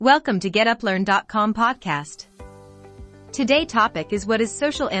Welcome to GetUpLearn.com podcast. Today's topic is what is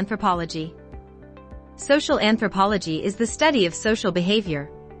social anthropology. Social anthropology is the study of social behavior,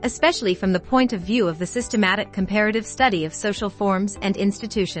 especially from the point of view of the systematic comparative study of social forms and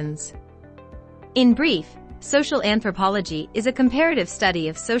institutions. In brief, social anthropology is a comparative study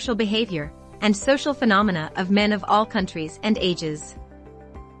of social behavior and social phenomena of men of all countries and ages.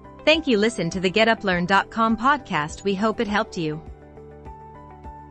 Thank you. Listen to the GetUpLearn.com podcast. We hope it helped you.